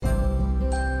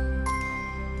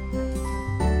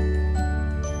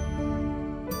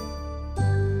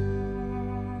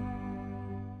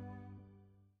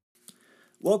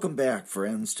Welcome back,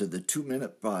 friends, to the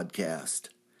 2-Minute Podcast.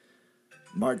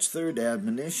 March 3rd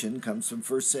admonition comes from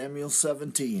 1 Samuel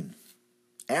 17.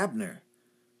 Abner,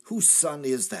 whose son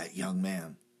is that young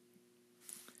man?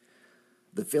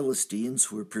 The Philistines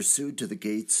were pursued to the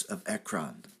gates of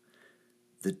Ekron.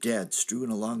 The dead strewn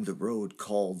along the road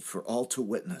called for all to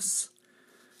witness.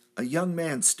 A young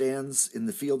man stands in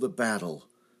the field of battle,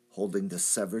 holding the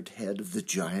severed head of the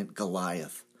giant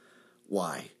Goliath.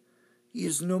 Why, he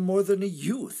is no more than a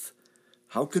youth.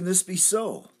 How can this be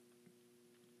so?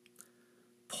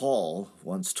 Paul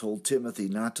once told Timothy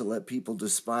not to let people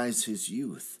despise his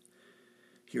youth.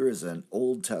 Here is an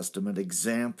Old Testament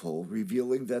example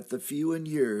revealing that the few in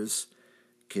years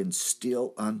can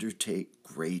still undertake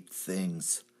great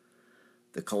things.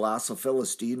 The colossal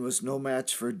Philistine was no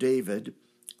match for David,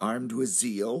 armed with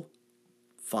zeal,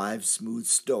 5 smooth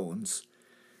stones,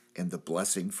 and the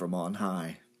blessing from on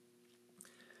high.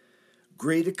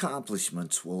 Great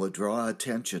accomplishments will draw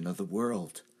attention of the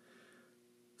world.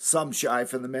 Some shy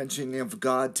from the mentioning of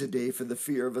God today for the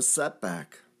fear of a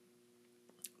setback.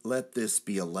 Let this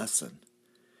be a lesson.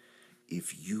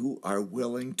 If you are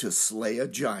willing to slay a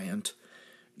giant,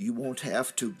 you won't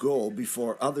have to go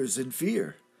before others in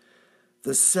fear.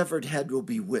 The severed head will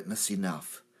be witness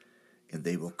enough, and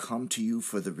they will come to you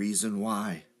for the reason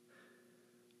why.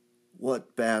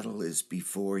 What battle is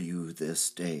before you this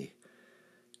day?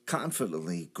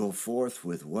 Confidently go forth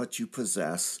with what you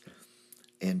possess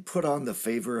and put on the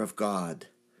favor of God.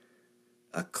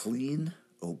 A clean,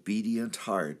 obedient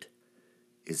heart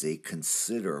is a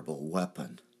considerable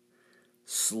weapon.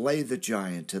 Slay the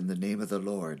giant in the name of the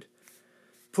Lord.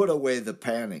 Put away the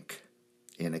panic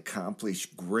and accomplish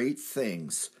great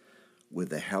things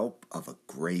with the help of a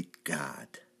great God.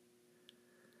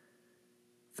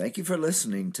 Thank you for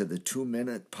listening to the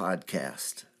 2-Minute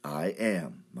Podcast. I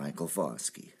am Michael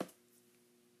Foskey.